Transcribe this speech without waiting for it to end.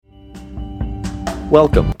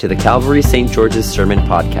Welcome to the Calvary St. George's Sermon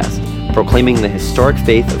Podcast, proclaiming the historic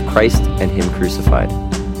faith of Christ and Him crucified.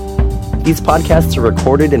 These podcasts are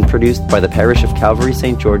recorded and produced by the parish of Calvary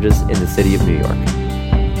St. George's in the city of New York.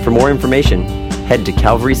 For more information, head to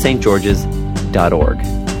calvarystgeorges.org.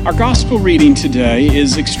 Our gospel reading today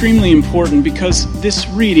is extremely important because this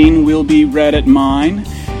reading will be read at mine,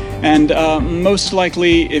 and most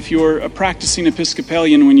likely, if you're a practicing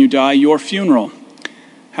Episcopalian when you die, your funeral.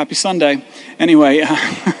 Happy Sunday. Anyway,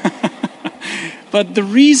 but the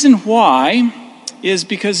reason why is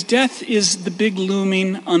because death is the big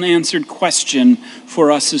looming unanswered question for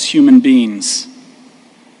us as human beings.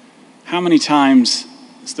 How many times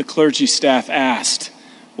has the clergy staff asked,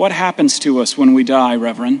 what happens to us when we die,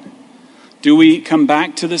 Reverend? Do we come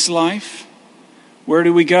back to this life? Where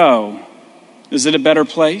do we go? Is it a better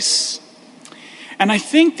place? And I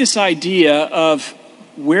think this idea of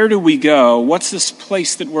where do we go? What's this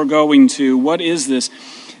place that we're going to? What is this?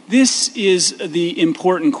 This is the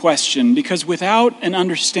important question, because without an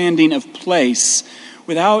understanding of place,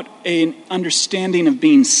 without an understanding of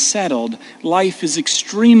being settled, life is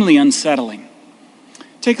extremely unsettling.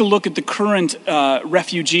 Take a look at the current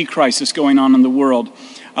refugee crisis going on in the world.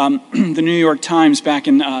 The New York Times back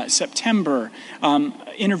in September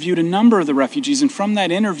interviewed a number of the refugees, and from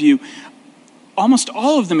that interview, almost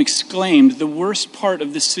all of them exclaimed the worst part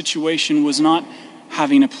of this situation was not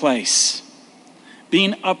having a place,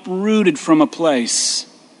 being uprooted from a place.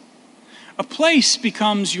 A place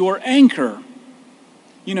becomes your anchor.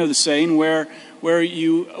 You know the saying, where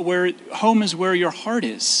home is where your heart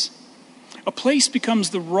is. A place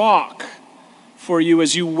becomes the rock for you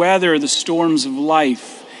as you weather the storms of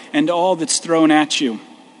life and all that's thrown at you.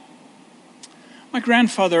 My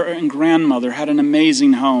grandfather and grandmother had an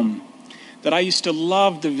amazing home that I used to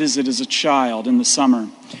love to visit as a child in the summer.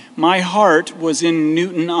 My heart was in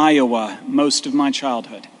Newton, Iowa, most of my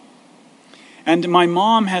childhood. And my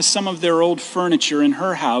mom has some of their old furniture in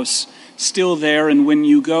her house still there, and when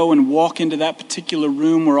you go and walk into that particular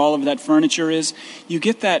room where all of that furniture is, you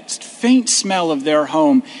get that faint smell of their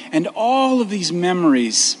home, and all of these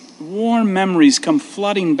memories, warm memories, come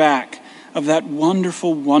flooding back of that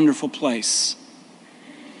wonderful, wonderful place.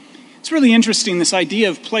 It's really interesting, this idea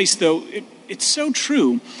of place, though. It's so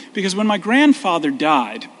true, because when my grandfather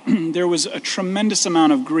died, there was a tremendous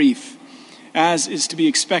amount of grief, as is to be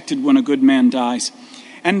expected when a good man dies.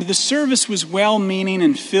 And the service was well-meaning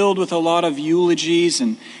and filled with a lot of eulogies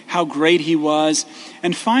and how great he was.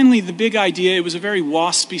 And finally, the big idea, it was a very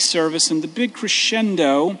waspy service, and the big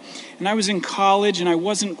crescendo, and I was in college and I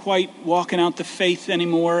wasn't quite walking out the faith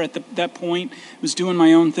anymore at that point. I was doing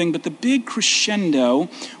my own thing, but the big crescendo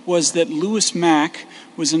was that Lewis Mack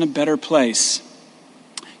was in a better place.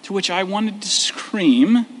 To which I wanted to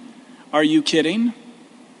scream, are you kidding?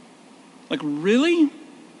 Like, really?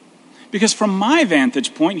 Because from my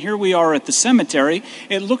vantage point, here we are at the cemetery,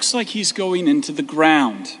 it looks like he's going into the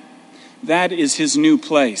ground. That is his new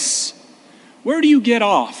place. Where do you get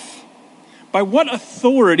off? By what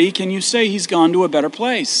authority can you say he's gone to a better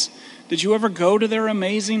place? Did you ever go to their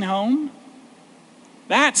amazing home?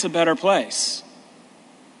 That's a better place.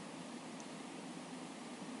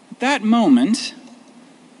 At that moment,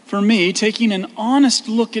 for me, taking an honest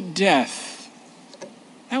look at death,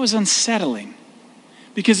 that was unsettling.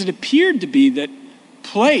 Because it appeared to be that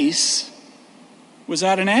place was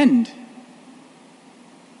at an end.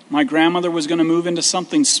 My grandmother was going to move into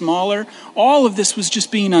something smaller. All of this was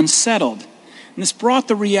just being unsettled. And this brought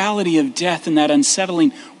the reality of death and that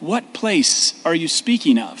unsettling. What place are you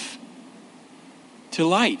speaking of? To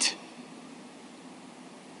light.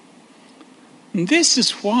 And this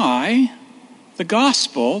is why the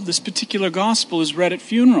gospel, this particular gospel, is read at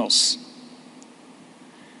funerals.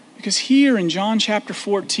 Because here in John chapter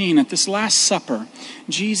 14, at this Last Supper,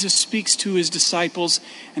 Jesus speaks to his disciples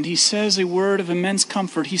and he says a word of immense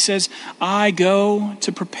comfort. He says, I go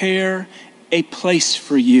to prepare a place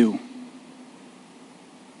for you.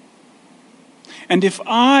 And if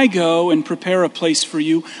I go and prepare a place for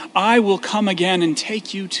you, I will come again and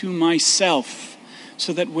take you to myself,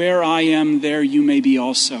 so that where I am, there you may be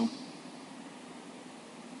also.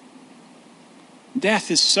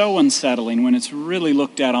 Death is so unsettling when it's really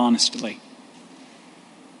looked at honestly.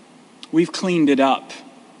 We've cleaned it up.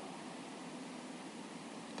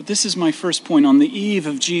 But this is my first point. On the eve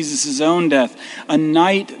of Jesus' own death, a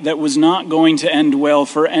night that was not going to end well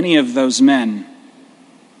for any of those men,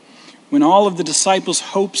 when all of the disciples'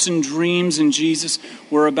 hopes and dreams in Jesus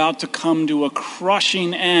were about to come to a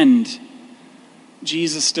crushing end,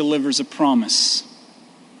 Jesus delivers a promise.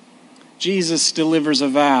 Jesus delivers a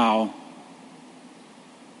vow.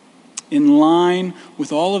 in line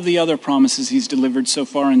with all of the other promises he's delivered so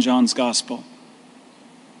far in John's gospel.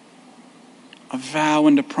 A vow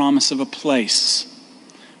and a promise of a place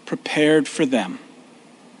prepared for them.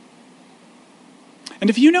 And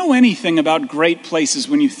if you know anything about great places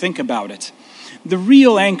when you think about it, the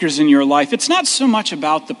real anchors in your life, it's not so much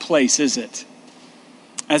about the place, is it?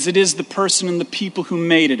 As it is the person and the people who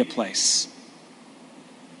made it a place.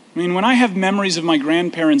 I mean, when I have memories of my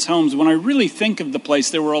grandparents' homes, when I really think of the place,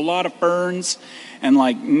 there were a lot of ferns and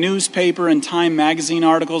like newspaper and Time magazine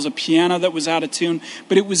articles, a piano that was out of tune,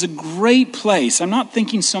 but it was a great place. I'm not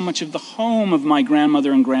thinking so much of the home of my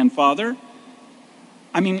grandmother and grandfather.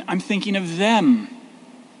 I mean, I'm thinking of them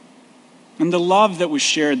and the love that was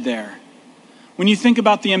shared there. When you think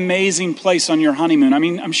about the amazing place on your honeymoon, I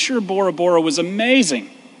mean, I'm sure Bora Bora was amazing,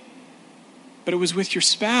 but it was with your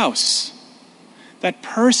spouse, that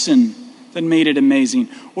person that made it amazing,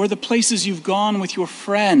 or the places you've gone with your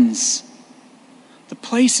friends. The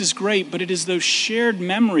place is great, but it is those shared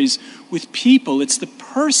memories with people. It's the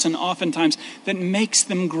person oftentimes that makes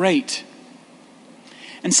them great.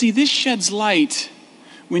 And see, this sheds light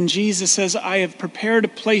when Jesus says, I have prepared a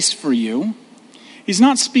place for you. He's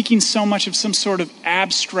not speaking so much of some sort of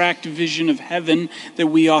abstract vision of heaven that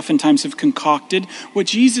we oftentimes have concocted. What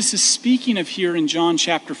Jesus is speaking of here in John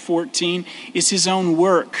chapter 14 is his own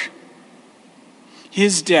work.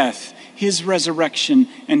 His death, his resurrection,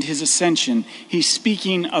 and his ascension. He's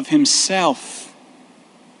speaking of himself.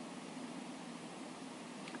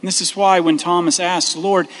 And this is why when Thomas asks,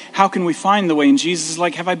 Lord, how can we find the way? And Jesus is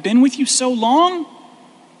like, have I been with you so long?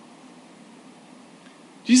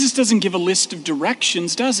 Jesus doesn't give a list of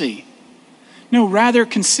directions, does he? No, rather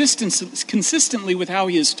consistently with how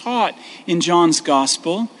he is taught in John's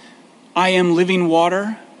gospel, I am living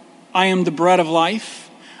water, I am the bread of life,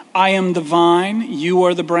 I am the vine, you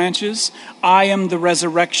are the branches, I am the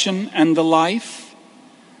resurrection and the life.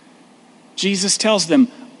 Jesus tells them,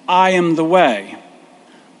 I am the way,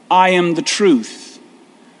 I am the truth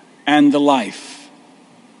and the life.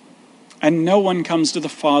 And no one comes to the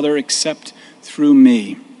Father except through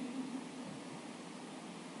me.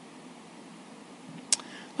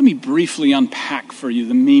 Let me briefly unpack for you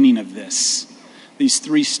the meaning of this. These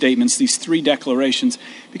three statements, these three declarations,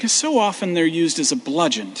 because so often they're used as a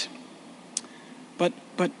bludgeon.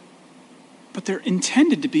 But they're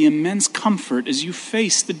intended to be immense comfort as you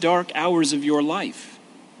face the dark hours of your life.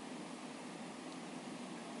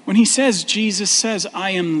 When Jesus says,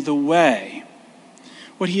 I am the way,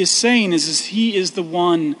 what he is saying is he is the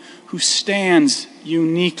one who stands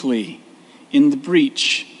uniquely in the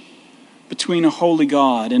breach between a holy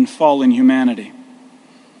God and fallen humanity.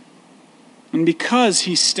 And because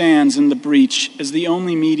he stands in the breach as the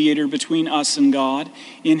only mediator between us and God,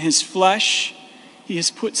 in his flesh, he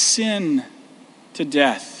has put sin to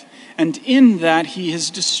death. And in that, he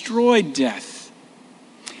has destroyed death.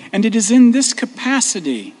 And it is in this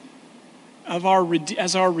capacity as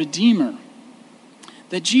our Redeemer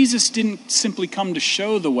that Jesus didn't simply come to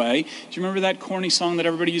show the way. Do you remember that corny song that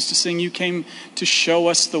everybody used to sing, You came to show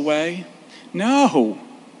us the way? No,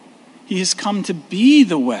 he has come to be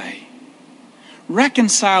the way,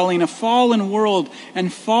 reconciling a fallen world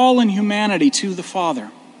and fallen humanity to the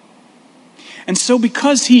Father. And so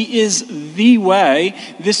because he is the way,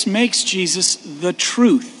 this makes Jesus the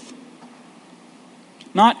truth.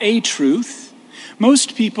 Not a truth.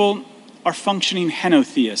 Most people are functioning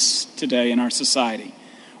henotheists today in our society.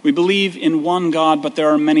 We believe in one God, but there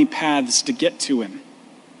are many paths to get to him.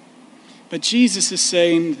 But Jesus is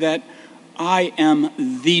saying that I am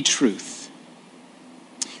the truth.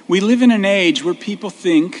 We live in an age where people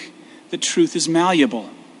think that truth is malleable.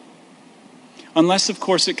 Unless, of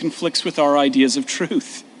course, it conflicts with our ideas of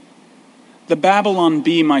truth. The Babylon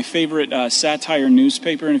Bee, my favorite satire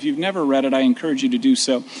newspaper, and if you've never read it, I encourage you to do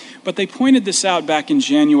so. But they pointed this out back in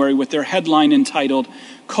January with their headline entitled,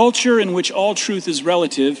 Culture in which all truth is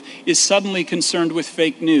relative is suddenly concerned with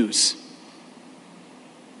fake news.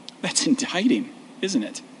 That's indicting, isn't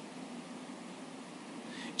it?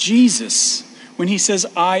 Jesus, when he says,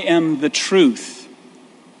 I am the truth,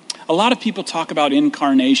 a lot of people talk about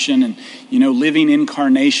incarnation and, living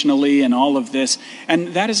incarnationally and all of this. And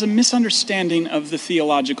that is a misunderstanding of the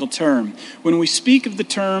theological term. When we speak of the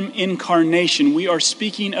term incarnation, we are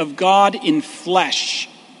speaking of God in flesh.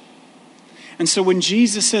 And so when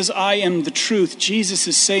Jesus says, I am the truth, Jesus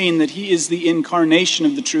is saying that he is the incarnation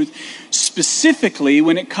of the truth, specifically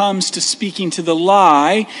when it comes to speaking to the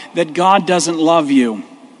lie that God doesn't love you.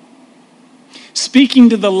 Speaking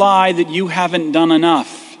to the lie that you haven't done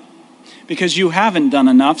enough. Because you haven't done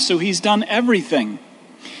enough, so he's done everything.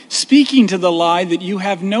 Speaking to the lie that you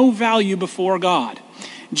have no value before God.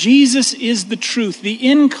 Jesus is the truth, the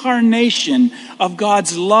incarnation of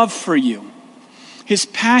God's love for you, his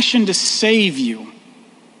passion to save you,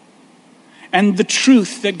 and the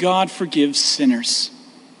truth that God forgives sinners.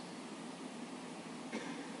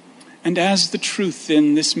 And as the truth,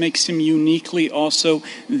 then, this makes him uniquely also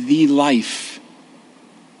the life.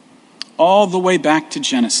 All the way back to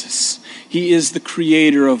Genesis, he is the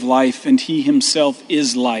creator of life, and he himself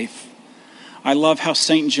is life. I love how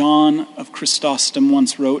St. John of Chrysostom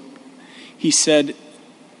once wrote. He said,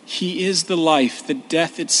 "He is the life that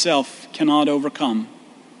death itself cannot overcome."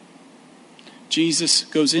 Jesus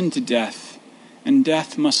goes into death, and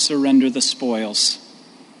death must surrender the spoils.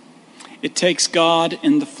 It takes God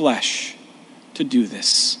in the flesh to do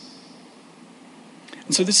this.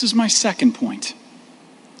 And so this is my second point.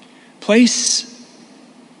 Place,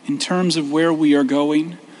 in terms of where we are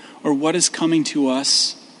going or what is coming to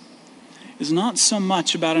us, is not so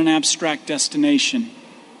much about an abstract destination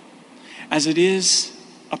as it is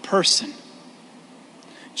a person.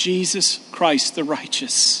 Jesus Christ the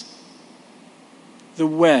righteous, the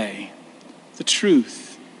way, the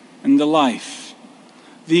truth, and the life.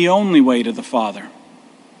 The only way to the Father.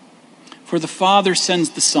 For the Father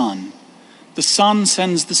sends the Son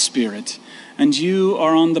sends the Spirit, and you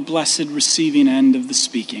are on the blessed receiving end of the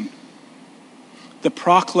speaking. The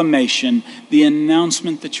proclamation, the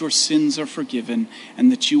announcement that your sins are forgiven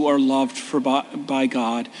and that you are loved by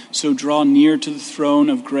God. So draw near to the throne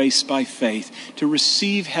of grace by faith to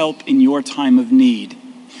receive help in your time of need.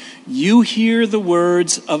 You hear the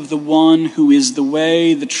words of the one who is the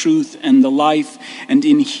way, the truth, and the life, and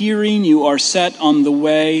in hearing you are set on the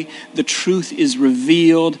way, the truth is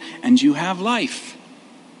revealed, and you have life.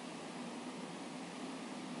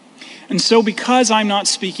 And so because I'm not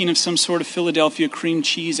speaking of some sort of Philadelphia cream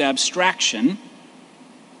cheese abstraction,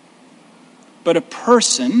 but a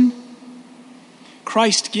person,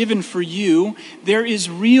 Christ given for you, there is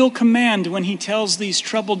real command when he tells these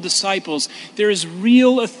troubled disciples. There is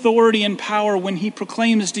real authority and power when he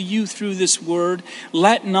proclaims to you through this word,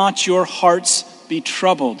 "Let not your hearts be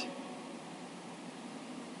troubled."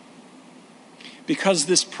 Because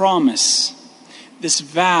this promise, this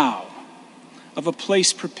vow of a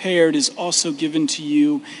place prepared is also given to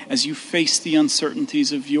you as you face the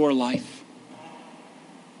uncertainties of your life.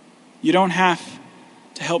 You don't have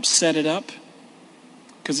to help set it up,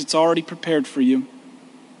 because it's already prepared for you.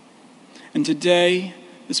 And today,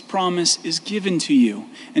 this promise is given to you,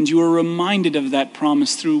 and you are reminded of that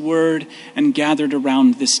promise through word and gathered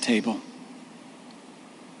around this table.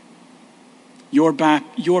 Your past,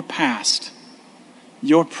 your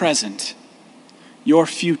present, your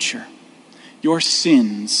future, your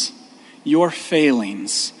sins, your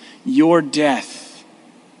failings, your death,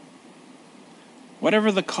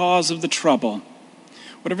 whatever the cause of the trouble,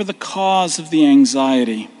 whatever the cause of the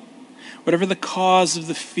anxiety, whatever the cause of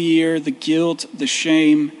the fear, the guilt, the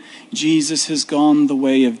shame, Jesus has gone the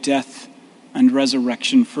way of death and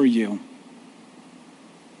resurrection for you.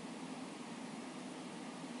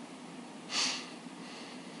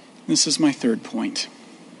 This is my third point.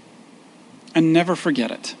 And never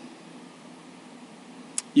forget it.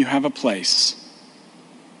 You have a place.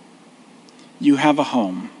 You have a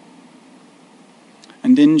home.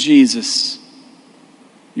 And in Jesus,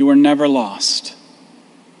 you are never lost,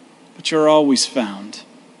 but you're always found.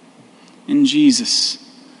 In Jesus,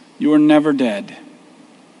 you are never dead,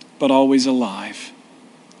 but always alive.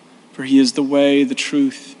 For he is the way, the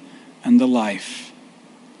truth, and the life.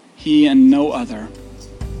 He and no other.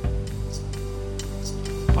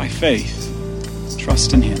 By faith,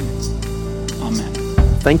 trust in him. Amen.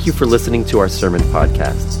 Thank you for listening to our sermon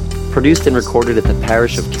podcast, produced and recorded at the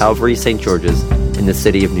parish of Calvary St. George's in the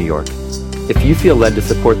city of New York. If you feel led to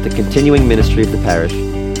support the continuing ministry of the parish,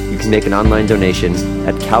 you can make an online donation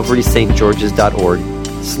at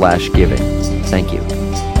calvarystgeorges.org/giving. Thank you.